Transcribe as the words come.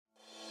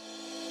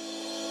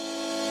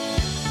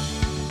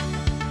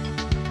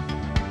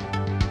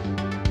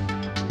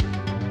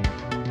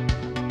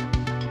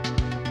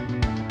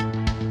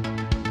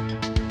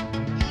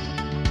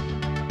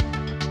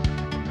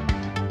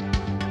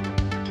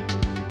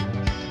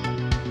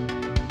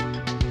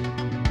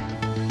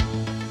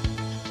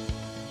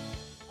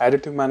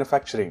Additive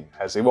manufacturing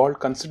has evolved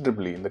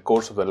considerably in the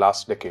course of the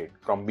last decade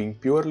from being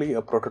purely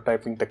a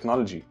prototyping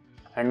technology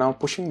and now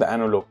pushing the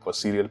envelope for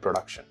serial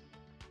production.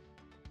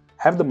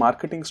 Have the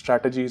marketing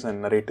strategies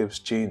and narratives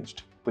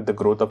changed with the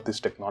growth of this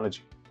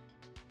technology?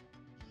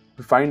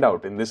 We find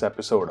out in this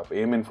episode of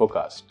AM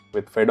Infocast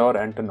with Fedor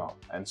Antonov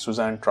and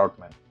Suzanne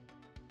Troutman.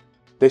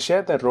 They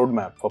share their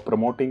roadmap for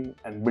promoting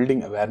and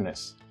building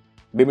awareness,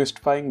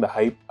 demystifying the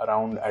hype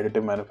around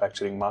additive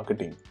manufacturing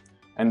marketing,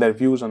 and their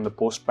views on the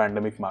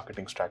post-pandemic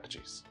marketing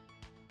strategies.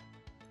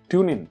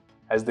 Tune in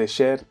as they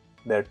share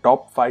their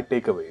top 5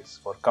 takeaways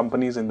for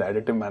companies in the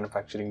additive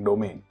manufacturing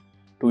domain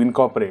to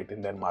incorporate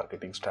in their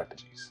marketing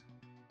strategies.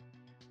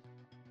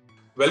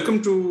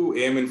 Welcome to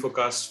AM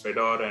Infocast,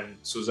 Fedor and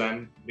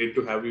Suzanne. Great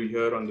to have you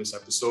here on this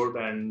episode,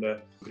 and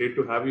great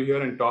to have you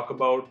here and talk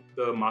about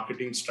the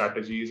marketing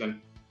strategies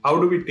and how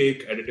do we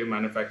take additive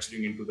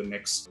manufacturing into the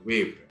next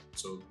wave.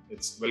 So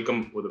let's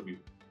welcome both of you.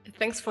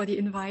 Thanks for the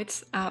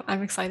invite.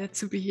 I'm excited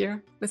to be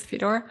here with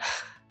Fedor.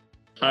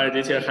 Hi,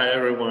 Aditya. Hi,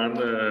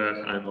 everyone.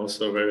 I'm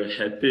also very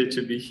happy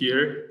to be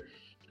here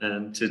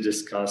and to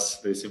discuss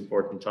these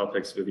important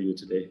topics with you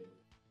today.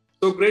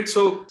 So great.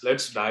 So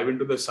let's dive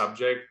into the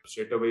subject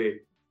straight away.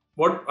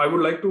 What I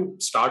would like to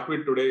start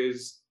with today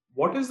is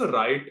what is the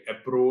right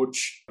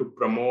approach to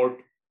promote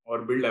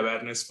or build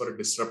awareness for a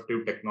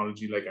disruptive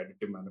technology like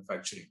additive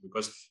manufacturing?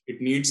 Because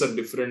it needs a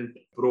different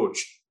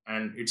approach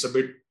and it's a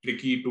bit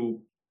tricky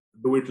to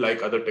do it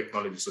like other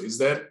technologies. So is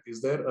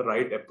there a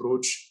right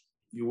approach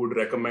you would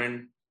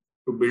recommend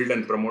to build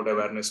and promote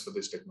awareness for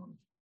this technology?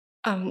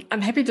 I'm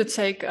happy to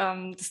take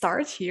the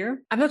start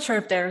here. I'm not sure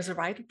if there is a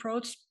right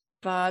approach,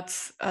 but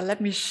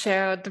let me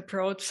share the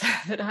approach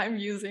that I'm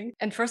using.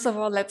 And first of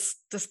all, let's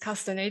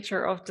discuss the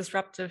nature of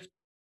disruptive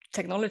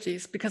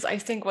technologies, because I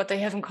think what they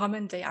have in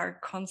common, they are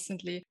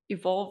constantly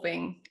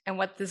evolving. And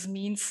what this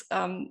means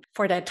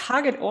for their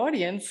target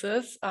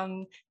audiences,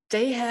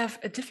 they have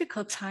a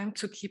difficult time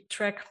to keep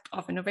track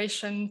of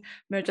innovation,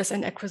 mergers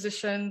and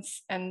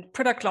acquisitions, and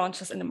product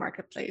launches in the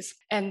marketplace.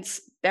 And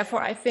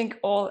therefore, I think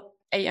all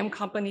AM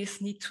companies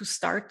need to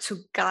start to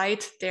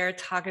guide their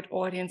target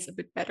audience a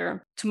bit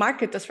better. To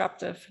market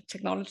disruptive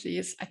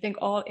technologies, I think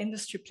all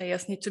industry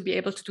players need to be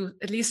able to do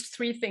at least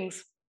 3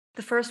 things.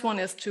 The first one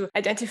is to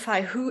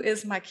identify who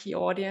is my key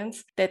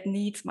audience that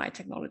needs my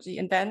technology.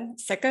 And then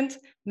second,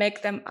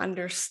 make them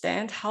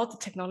understand how the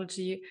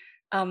technology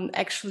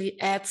actually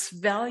adds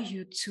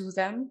value to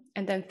them.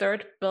 And then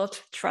third,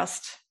 build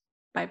trust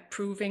by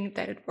proving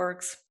that it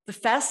works. The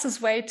fastest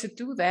way to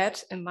do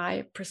that, in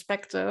my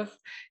perspective,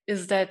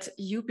 is that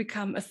you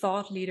become a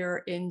thought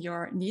leader in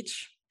your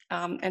niche.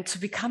 And to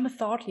become a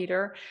thought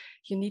leader,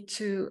 you need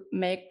to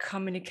make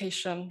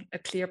communication a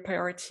clear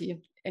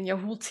priority in your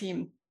whole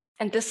team.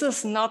 And this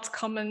is not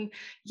common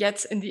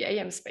yet in the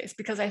AM space,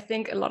 because I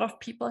think a lot of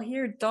people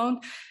here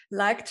don't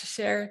like to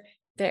share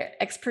their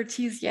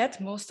expertise yet.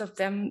 Most of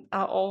them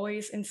are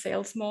always in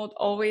sales mode,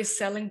 always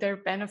selling their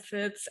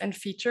benefits and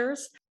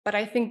features. But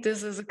I think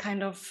this is a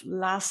kind of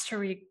last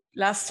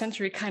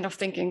century kind of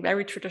thinking,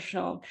 very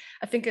traditional.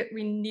 I think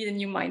we need a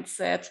new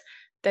mindset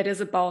that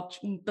is about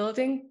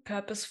building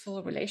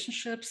purposeful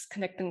relationships,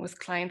 connecting with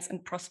clients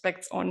and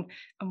prospects on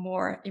a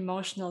more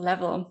emotional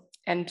level.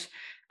 And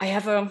I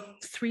have a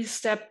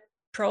 3-step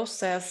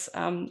process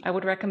I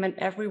would recommend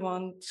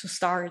everyone to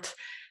start.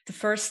 The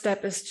first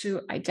step is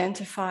to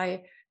identify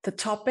the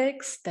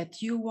topics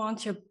that you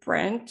want your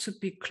brand to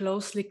be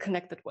closely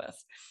connected with.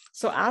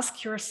 So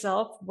ask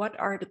yourself, what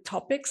are the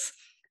topics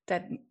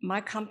that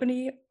my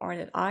company or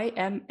that I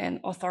am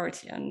an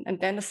authority in? And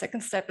then the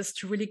second step is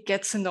to really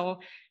get to know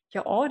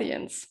your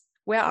audience.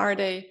 Where are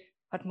they?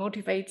 What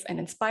motivates and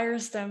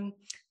inspires them?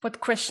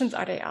 What questions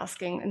are they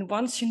asking? And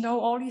once you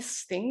know all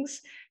these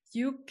things,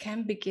 you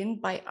can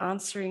begin by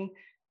answering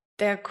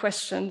their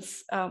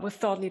questions with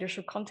thought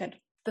leadership content.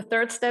 The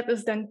third step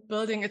is then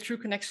building a true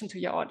connection to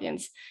your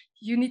audience.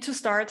 You need to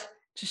start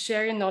to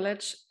share your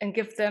knowledge and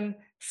give them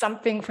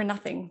something for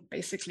nothing,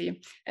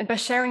 basically. And by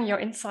sharing your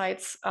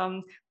insights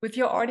with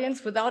your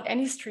audience without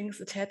any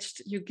strings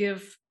attached, you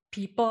give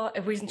people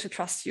a reason to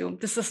trust you.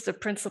 This is the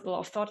principle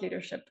of thought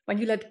leadership. When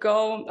you let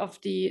go of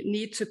the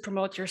need to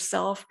promote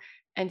yourself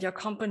and your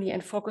company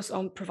and focus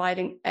on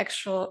providing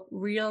actual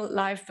real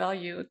life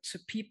value to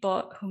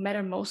people who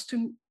matter most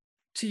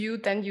to you,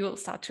 then you'll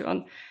start to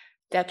earn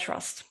their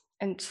trust.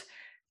 And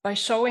by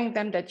showing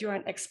them that you're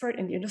an expert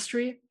in the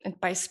industry and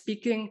by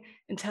speaking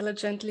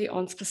intelligently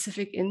on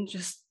specific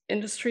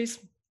industries,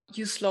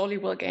 you slowly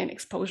will gain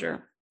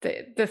exposure.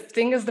 The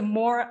thing is, the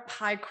more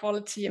high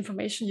quality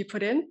information you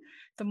put in,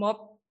 the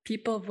more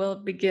people will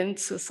begin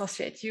to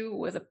associate you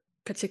with a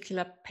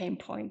particular pain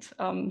point.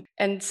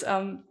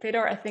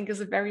 Fedor, I think, is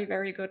a very,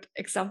 very good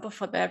example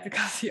for that,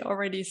 because he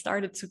already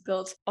started to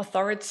build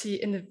authority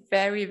in a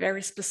very,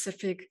 very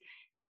specific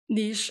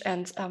niche.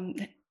 And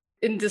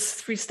in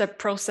this 3-step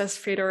process,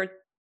 Fedor,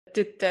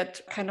 did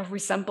that kind of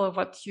resemble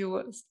what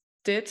you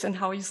did and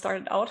how you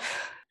started out?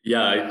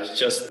 Yeah, I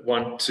just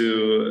want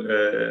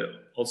to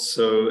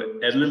also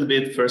add a little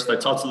bit. First, I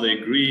totally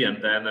agree. And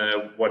then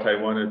what I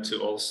wanted to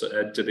also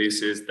add to this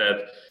is that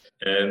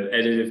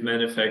additive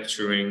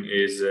manufacturing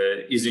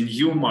is a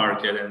new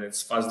market, and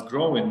it's fast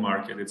growing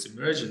market. It's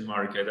emerging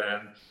market.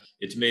 And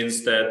it means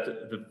that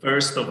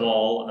first of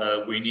all,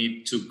 we need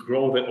to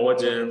grow the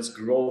audience,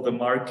 grow the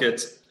market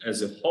as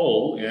a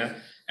whole. Yeah.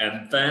 And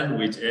then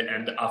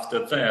and after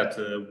that,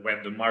 when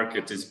the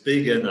market is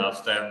big enough,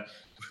 then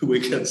we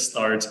can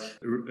start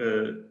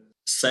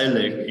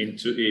selling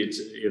into it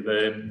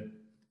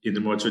in a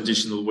more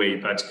traditional way.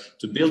 But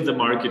to build the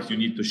market, you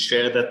need to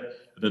share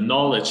the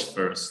knowledge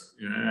first,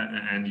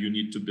 and you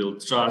need to build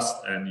trust,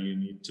 and you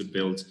need to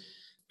build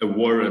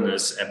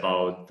awareness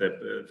about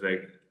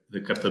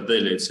the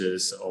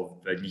capabilities of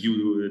the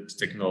new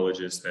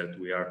technologies that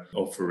we are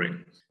offering.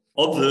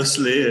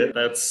 Obviously,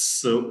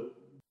 that's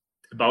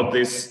about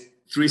this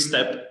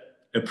 3-step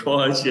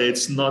approach.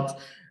 It's not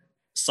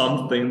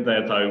something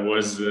that I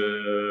was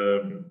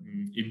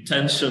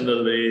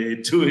intentionally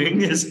doing,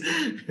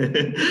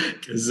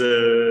 because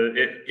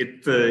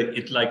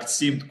it like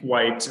seemed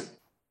quite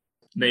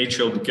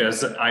natural, because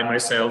I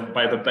myself,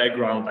 by the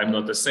background, I'm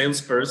not a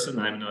salesperson.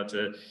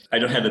 I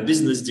don't have a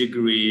business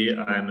degree.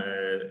 I'm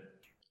a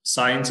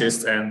scientist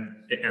and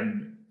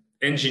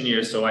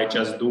engineer, so I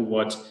just do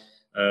what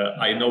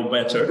I know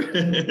better.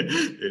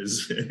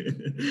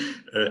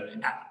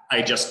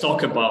 I just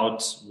talk about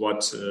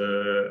what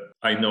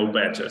I know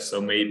better.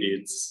 So maybe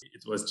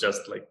it was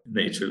just like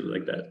nature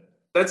like that.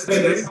 That's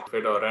nice,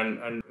 Fedor.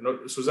 And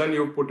Suzanne,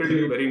 you put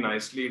it very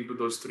nicely into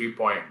those 3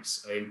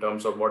 points in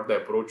terms of what the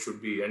approach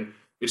should be. And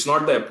it's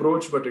not the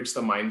approach, but it's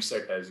the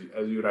mindset, as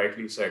you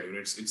rightly said.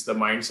 It's the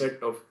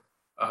mindset of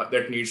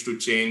that needs to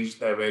change,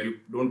 where you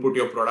don't put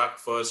your product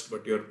first,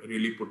 but you're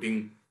really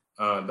putting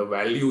the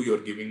value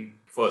you're giving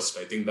first.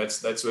 I think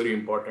that's very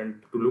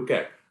important to look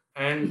at.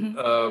 And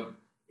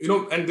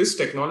and this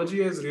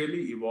technology has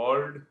really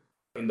evolved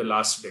in the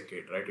last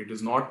decade, right? It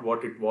is not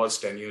what it was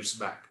 10 years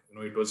back.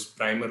 It was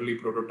primarily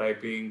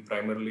prototyping,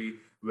 primarily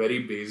very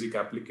basic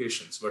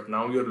applications. But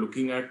now you're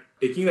looking at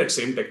taking that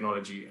same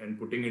technology and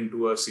putting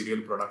into a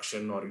serial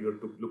production, or you're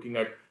looking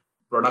at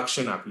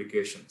production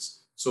applications.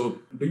 So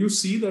do you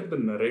see that the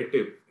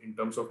narrative in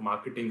terms of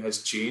marketing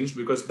has changed?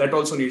 Because that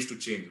also needs to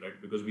change,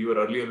 right? Because we were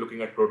earlier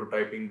looking at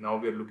prototyping. Now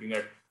we're looking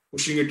at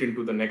pushing it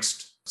into the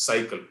next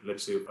cycle,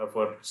 let's say,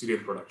 for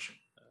serial production.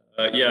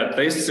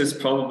 This is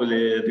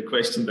probably the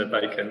question that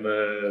I can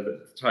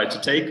try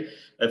to take.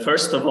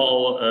 First of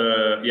all,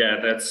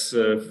 that's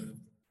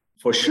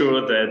for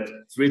sure that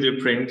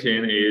 3D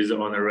printing is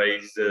on a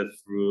rise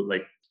through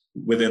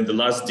within the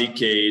last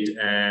decade,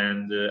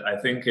 and I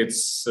think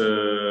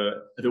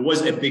there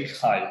was a big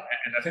hype,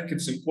 and I think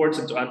it's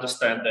important to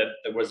understand that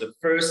there was a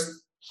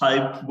first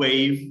hype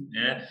wave,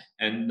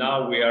 and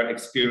now we are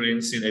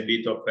experiencing a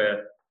bit of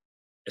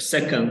a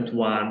second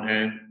one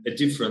and a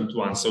different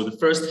one. So the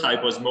first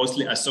hype was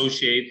mostly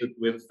associated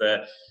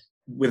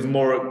with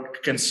more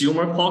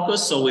consumer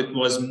focus. So it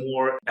was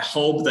more a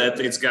hope that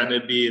it's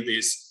gonna be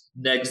this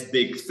next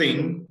big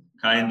thing,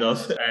 kind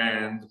of,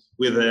 and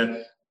with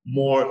a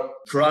more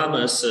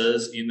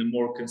promises in a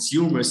more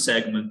consumer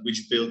segment,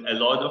 which built a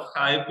lot of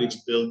hype, which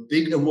built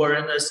big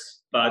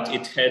awareness, but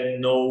it had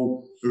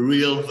no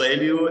real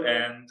value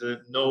and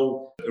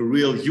no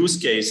real use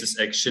cases,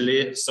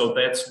 actually. So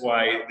that's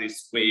why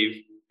this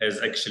wave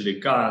has actually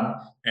gone,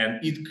 and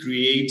it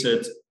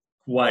created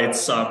quite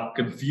some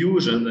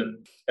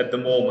confusion at the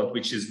moment,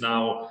 which is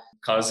now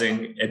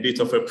causing a bit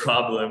of a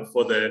problem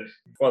for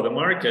the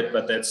market,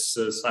 but that's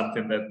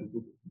something that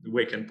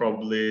we can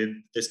probably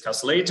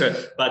discuss later.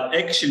 But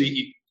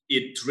actually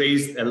it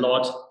raised a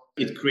lot,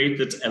 it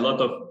created a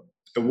lot of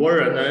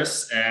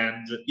awareness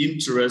and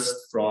interest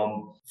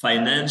from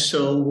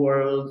financial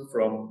world,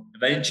 from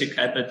venture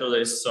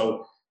capitalists.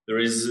 So there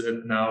is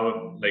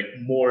now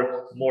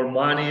more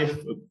money,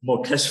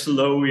 more cash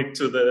flow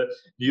into the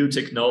new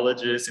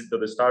technologies, into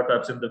the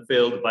startups in the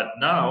field. But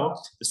now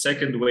the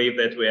second wave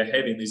that we are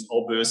having is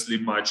obviously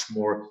much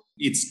more,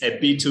 it's a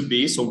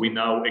B2B. So we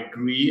now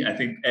agree, I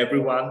think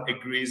everyone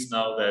agrees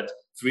now that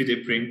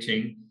 3D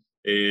printing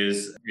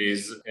is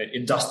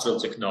industrial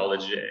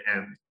technology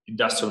and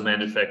industrial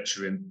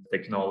manufacturing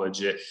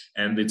technology.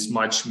 And it's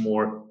much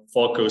more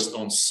focused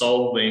on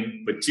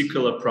solving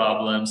particular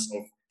problems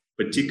of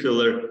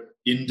particular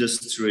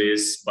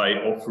industries by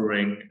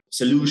offering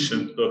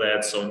solutions to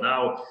that. So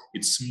now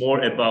it's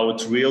more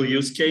about real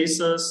use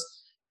cases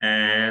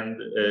and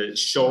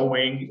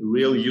showing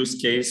real use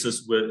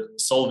cases with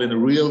solving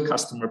real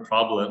customer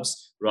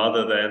problems,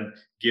 rather than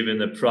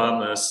giving a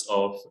promise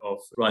of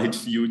bright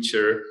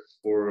future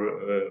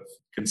for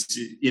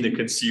in a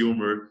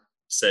consumer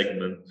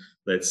segment,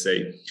 let's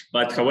say.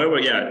 But however,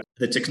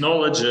 the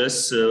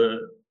technologies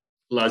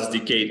last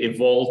decade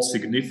evolved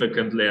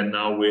significantly, and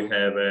now we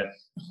have a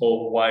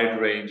whole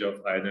wide range of,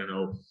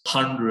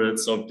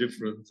 hundreds of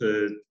different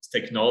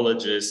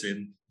technologies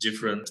in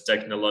different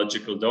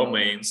technological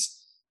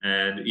domains,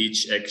 and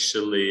each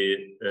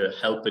actually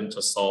helping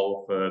to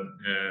solve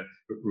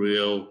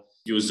real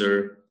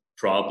user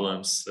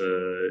problems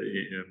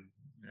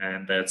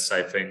and that's,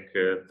 I think,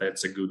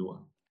 that's a good one.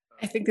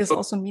 I think this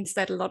also means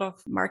that a lot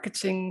of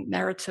marketing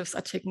narratives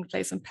are taking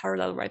place in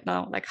parallel right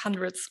now, like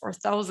hundreds or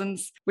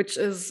thousands, which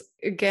is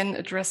again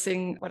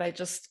addressing what I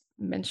just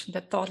mentioned,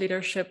 that thought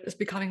leadership is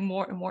becoming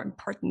more and more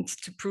important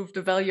to prove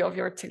the value of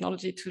your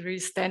technology, to really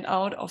stand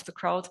out of the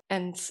crowd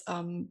and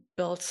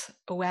build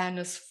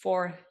awareness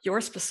for your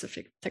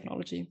specific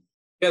technology.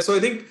 Yeah, so I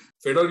think,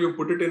 Fedor, you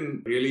put it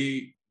in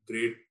really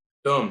great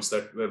terms,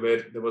 that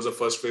where there was a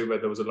first wave where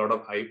there was a lot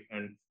of hype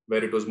and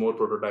where it was more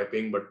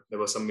prototyping, but there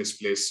was some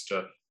misplaced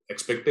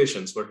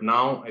expectations. But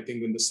now I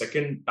think in the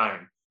second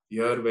time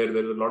here, where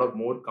there are a lot of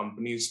more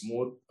companies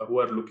who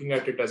are looking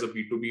at it as a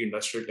B2B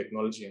industrial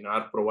technology and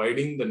are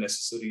providing the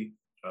necessary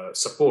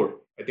support,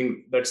 I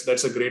think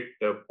that's a great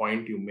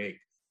point you make.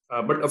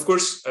 But of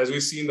course, as we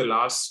see in the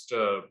last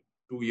 2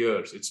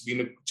 years, it's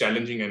been a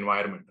challenging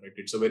environment, right?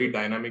 It's a very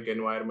dynamic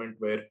environment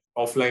where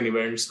offline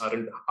events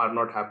are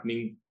not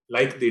happening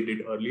like they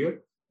did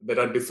earlier. There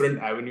are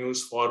different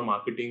avenues for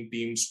marketing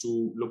teams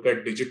to look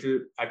at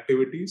digital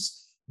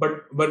activities,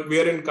 but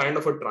we are in kind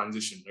of a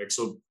transition, right?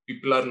 So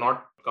people are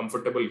not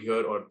comfortable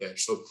here or there.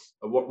 So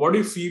what do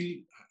you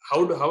feel?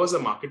 How has the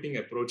marketing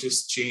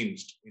approaches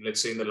changed,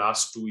 let's say, in the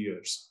last 2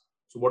 years?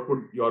 So what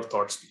would your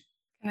thoughts be?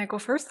 Can I go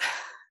first?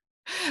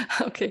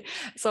 Okay.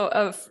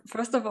 So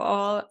first of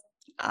all,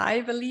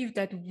 I believe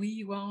that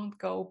we won't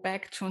go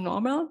back to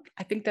normal.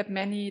 I think that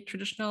many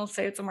traditional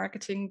sales and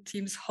marketing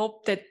teams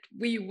hope that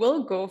we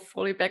will go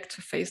fully back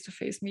to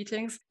face-to-face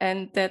meetings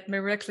and that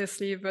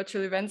miraculously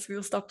virtual events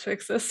will stop to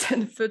exist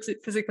and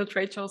physical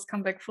trade shows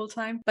come back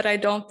full-time. But I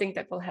don't think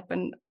that will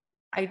happen.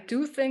 I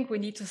do think we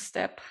need to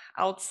step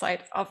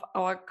outside of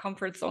our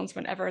comfort zones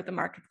whenever the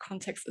market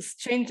context is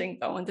changing,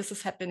 though, and this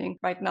is happening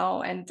right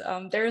now. And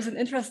there is an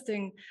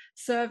interesting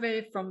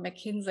survey from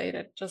McKinsey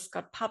that just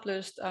got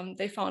published.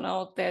 They found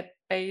out that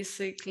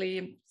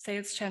basically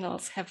sales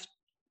channels have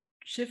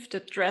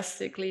shifted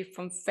drastically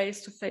from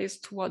face-to-face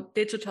toward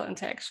digital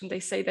interaction. They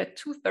say that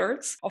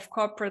 2/3 of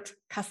corporate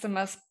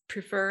customers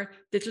prefer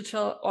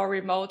digital or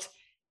remote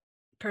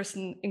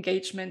person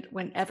engagement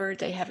whenever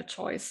they have a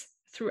choice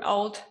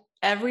throughout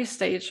every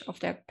stage of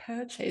their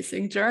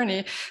purchasing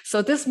journey.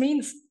 So this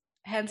means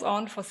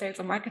hands-on for sales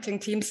and marketing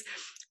teams.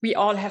 We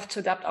all have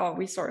to adapt our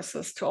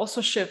resources to also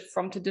shift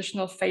from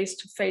traditional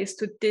face-to-face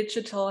to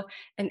digital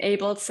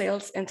enabled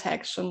sales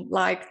interaction,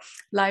 like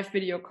live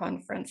video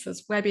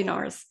conferences,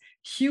 webinars,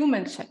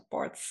 human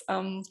chatbots.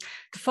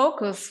 The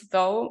focus,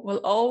 though,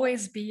 will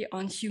always be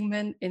on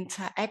human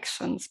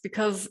interactions,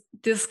 because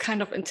this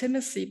kind of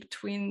intimacy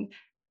between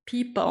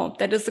people,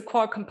 that is the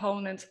core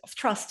component of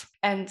trust.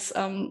 And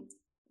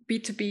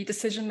B2B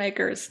decision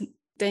makers,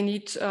 they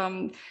need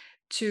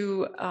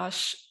to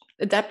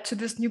adapt to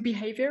this new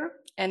behavior.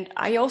 And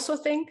I also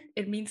think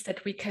it means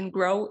that we can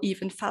grow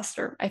even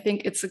faster. I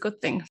think it's a good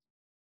thing.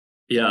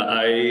 Yeah,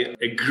 I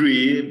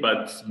agree,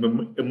 but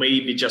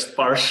maybe just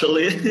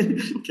partially,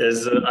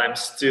 because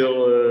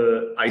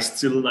I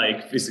still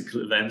like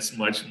physical events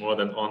much more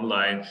than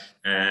online,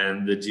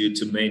 and due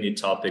to many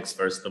topics.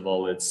 First of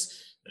all, it's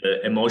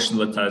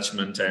emotional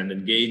attachment and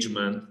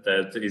engagement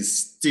that is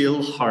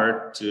still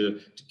hard to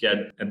get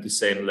at the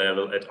same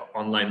level at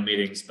online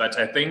meetings. But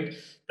I think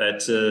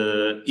that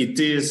it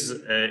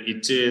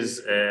is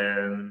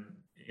an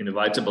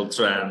inevitable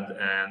trend,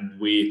 and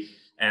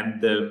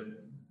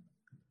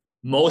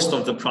most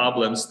of the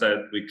problems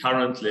that we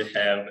currently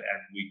have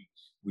and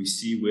we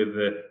see with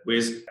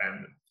and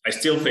I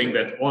still think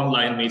that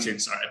online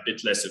meetings are a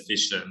bit less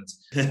efficient,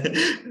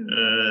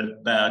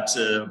 but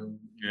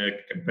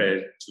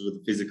compared to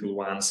the physical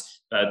ones.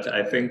 But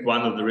I think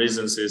one of the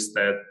reasons is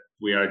that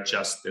we are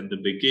just in the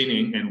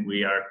beginning and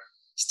we are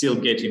still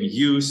getting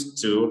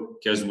used to,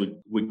 because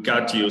we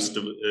got used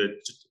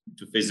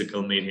to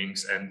physical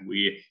meetings, and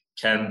we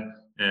can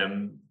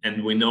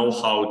and we know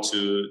how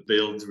to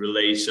build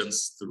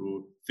relations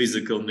through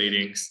physical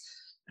meetings,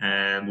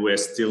 and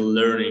we're still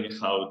learning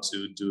how to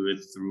do it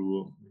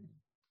through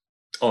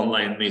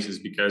online meetings,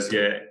 because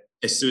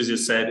as Susie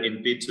said,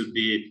 in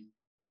B2B,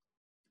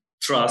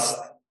 trust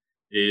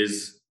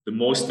is the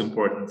most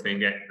important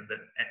thing,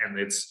 and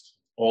it's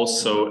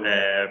also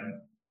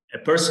a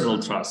personal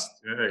trust.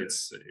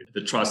 It's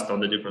the trust on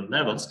the different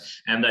levels.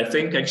 And I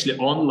think actually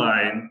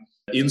online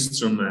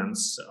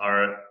instruments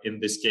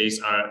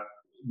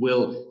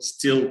will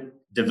still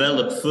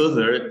develop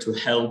further to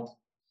help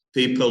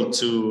people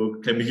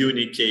to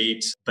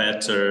communicate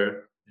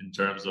better in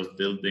terms of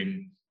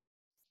building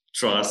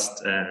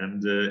trust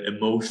and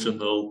emotion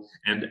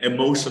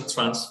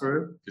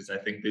transfer, because I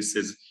think this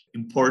is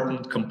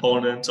important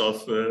component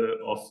of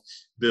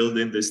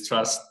building this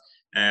trust.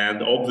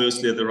 And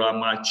obviously there are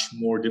many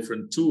more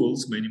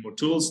tools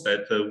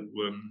that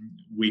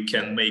we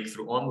can make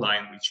through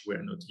online, which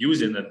we're not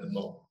using at the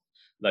moment,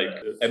 like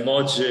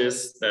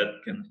emojis that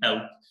can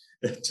help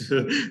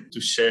to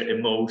share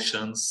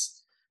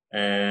emotions,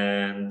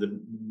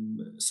 and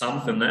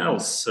something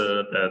else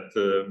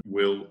that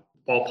will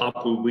pop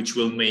up, which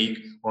will make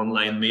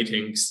online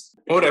meetings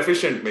more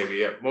efficient,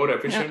 maybe more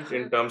efficient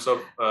in terms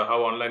of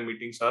how online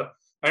meetings are.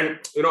 And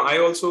I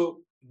also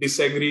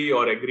disagree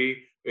or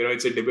agree.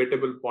 It's a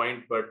debatable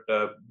point, but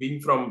being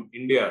from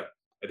India,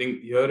 I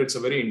think here it's a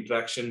very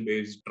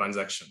interaction-based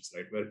transactions,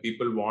 right? Where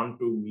people want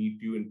to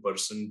meet you in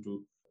person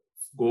to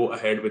go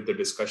ahead with the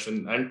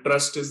discussion, and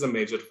trust is the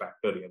major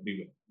factor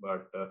everywhere.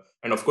 But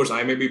and of course,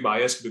 I may be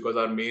biased because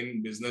our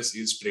main business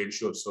is trade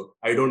shows, so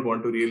I don't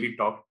want to really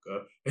talk,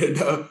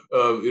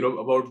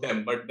 about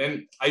them. But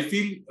then I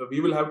feel we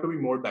will have to be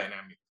more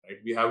dynamic, right?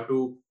 We have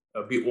to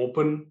be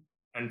open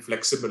and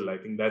flexible. I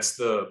think that's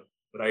the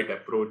right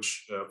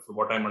approach, from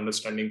what I'm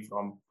understanding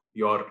from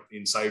your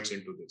insights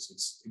into this.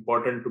 It's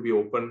important to be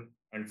open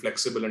and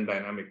flexible and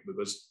dynamic,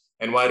 because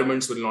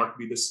environments will not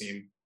be the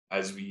same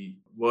as we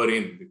were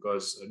in,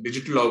 because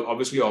digital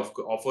obviously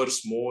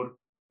offers more.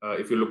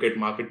 If you look at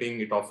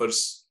marketing, it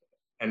offers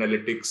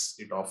analytics,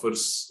 it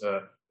offers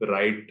the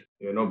right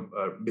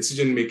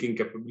decision making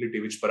capability,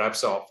 which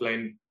perhaps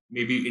offline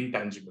may be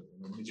intangible.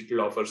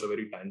 Digital offers a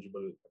very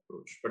tangible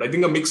approach, but I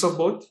think a mix of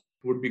both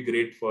would be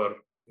great for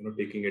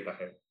taking it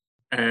ahead.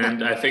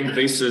 And I think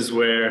this is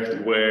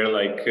where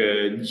like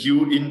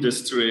new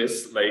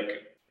industries like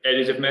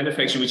additive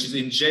manufacturing, which is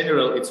in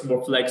general, it's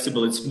more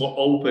flexible, it's more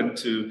open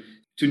to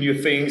new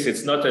things.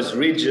 It's not as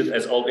rigid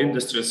as all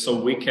industries.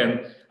 So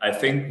I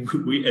think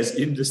we as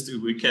industry,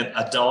 we can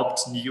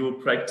adopt new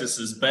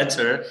practices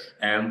better.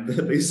 And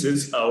this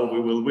is how we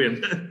will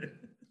win.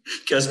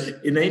 Because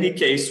in any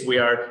case, we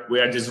are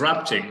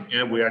disrupting.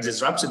 We are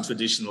disrupting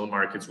traditional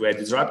markets. We are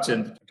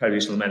disrupting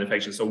traditional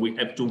manufacturing. So we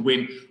have to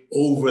win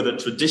over the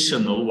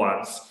traditional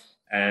ones.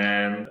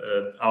 And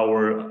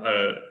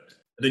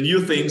the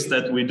new things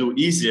that we do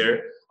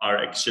easier are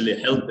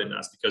actually helping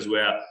us, because we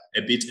are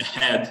a bit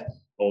ahead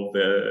of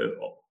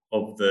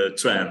the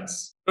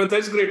trends. No,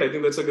 that's great. I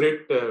think that's a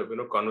great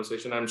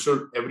conversation. I'm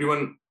sure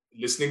everyone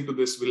listening to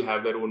this will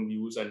have their own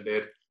views and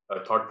their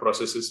thought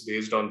processes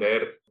based on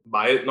their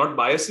not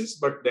biases,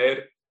 but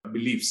their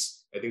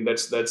beliefs. I think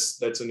that's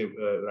a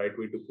right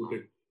way to put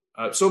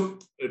it. So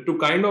to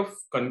kind of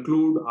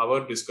conclude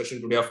our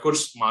discussion today, of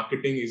course,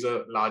 marketing is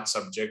a large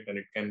subject and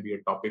it can be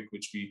a topic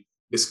which we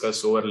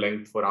discuss over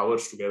length for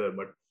hours together.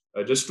 But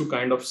just to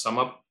kind of sum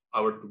up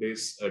our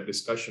today's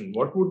discussion,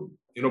 what would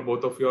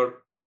both of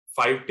your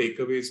 5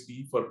 takeaways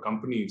be for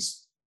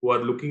companies who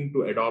are looking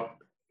to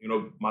adopt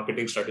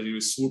marketing strategies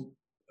which suit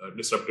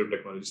disruptive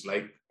technologies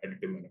like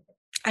additive manufacturing?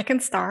 I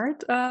can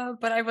start,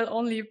 but I will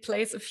only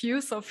place a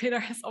few. So Peter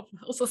has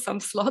also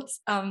some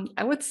slots.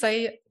 I would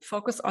say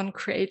focus on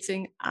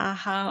creating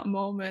aha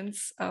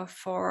moments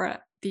for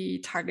the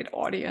target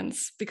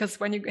audience, because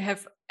when you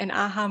have an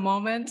aha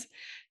moment,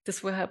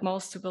 this will help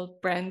most to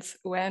build brand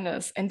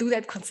awareness, and do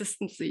that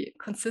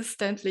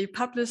consistently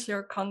publish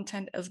your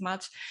content as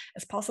much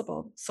as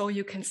possible, so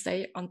you can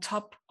stay on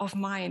top of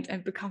mind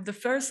and become the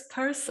first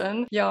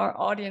person your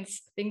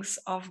audience thinks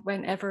of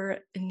whenever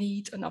a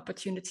need, an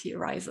opportunity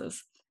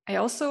arises. I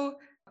also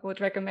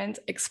would recommend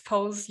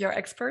expose your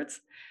experts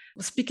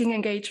with speaking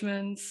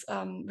engagements,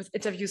 with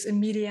interviews in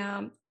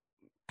media,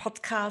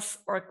 podcasts,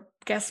 or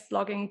guest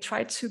blogging.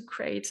 Try to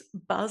create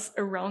buzz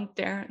around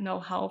their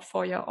know-how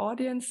for your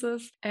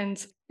audiences.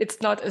 And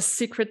it's not a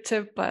secret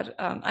tip, but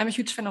I'm a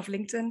huge fan of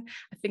LinkedIn.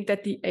 I think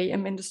that the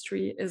AM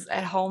industry is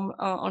at home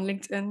on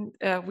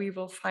LinkedIn. We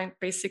will find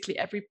basically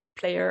every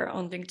player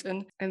on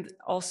LinkedIn, and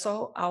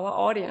also our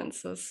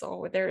audiences.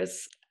 So there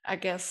is, I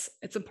guess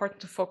it's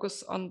important to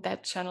focus on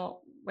that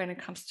channel when it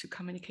comes to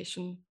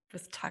communication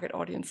with target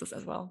audiences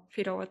as well.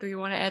 Fedor, what do you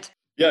want to add?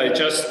 Yeah,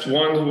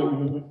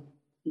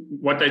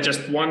 what I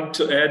just want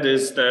to add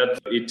is that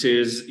it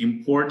is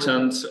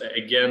important,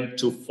 again,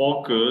 to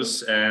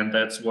focus, and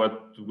that's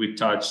what we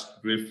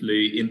touched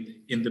briefly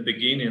in the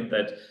beginning,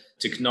 that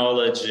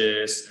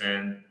technologies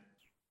and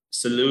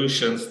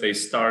solutions, they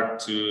start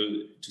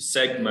to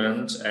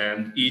segment,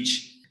 and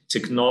each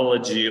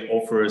technology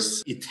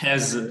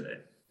has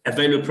a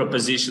value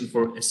proposition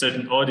for a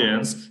certain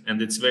audience,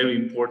 and it's very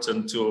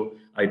important to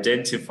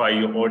identify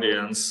your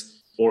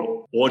audience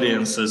or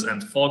audiences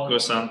and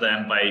focus on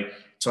them by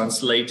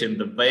translating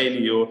the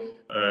value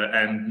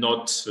and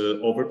not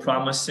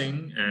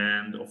over-promising,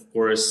 and of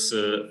course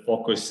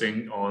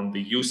focusing on the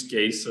use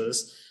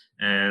cases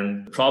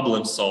and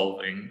problem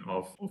solving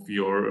of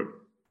your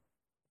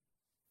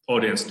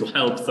audience, to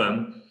help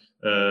them,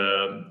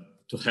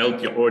 to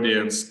help your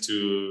audience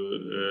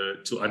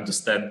to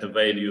understand the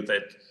value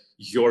that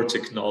your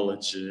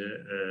technology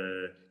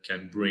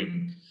can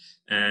bring.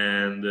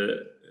 And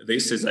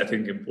this is, I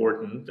think,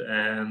 important.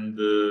 And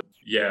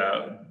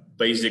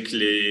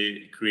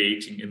basically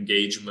creating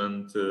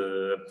engagement,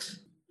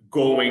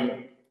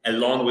 going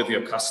along with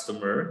your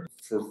customer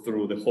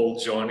through the whole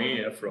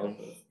journey, from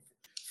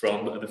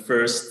the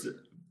first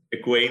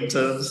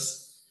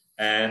acquaintance,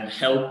 and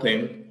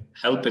helping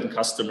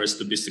customers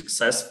to be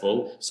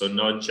successful. So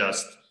not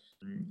just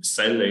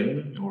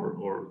selling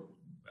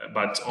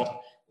but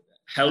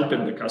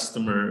helping the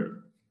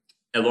customer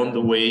along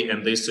the way.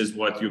 And this is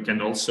what you can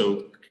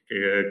also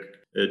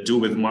do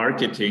with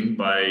marketing,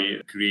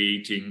 by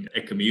creating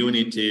a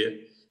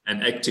community,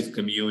 an active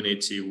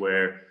community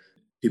where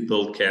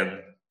people can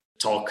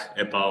talk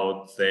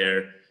about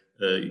their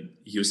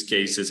use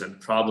cases and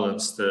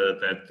problems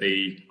that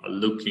they are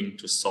looking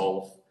to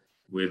solve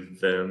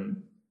with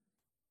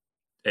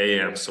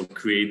AM. So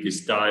create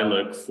this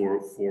dialogue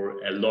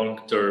for a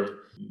long-term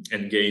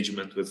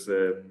engagement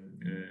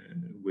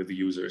with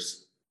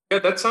users. Yeah,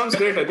 that sounds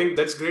great. I think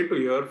that's great to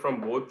hear from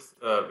both.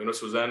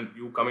 Suzanne,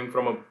 you coming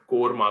from a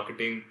core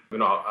marketing,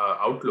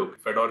 outlook,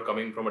 Fedor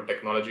coming from a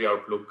technology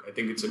outlook. I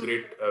think it's a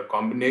great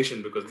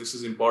combination, because this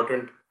is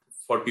important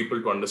for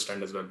people to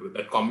understand as well. Because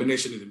that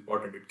combination is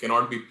important. It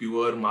cannot be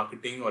pure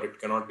marketing, or it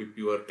cannot be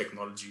pure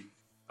technology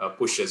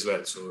push as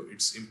well. So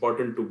it's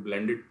important to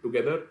blend it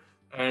together.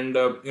 And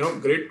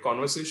great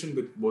conversation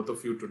with both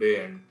of you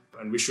today,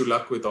 and wish you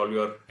luck with all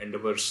your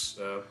endeavors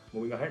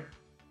moving ahead.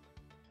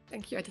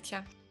 Thank you,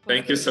 Aditya.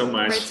 Thank you so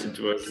much. It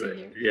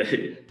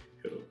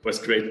was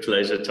great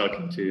pleasure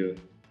talking to you.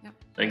 Yeah.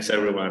 Thanks,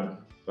 everyone.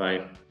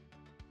 Bye.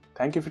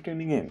 Thank you for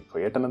tuning in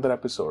for yet another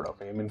episode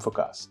of AM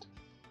Infocast.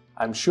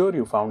 I'm sure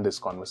you found this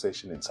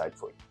conversation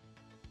insightful.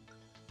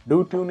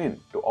 Do tune in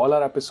to all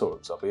our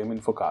episodes of AM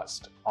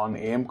Infocast on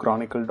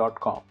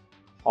amchronicle.com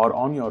or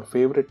on your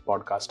favorite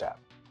podcast app,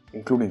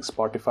 including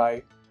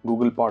Spotify,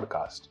 Google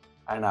Podcast,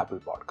 and Apple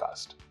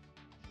Podcast.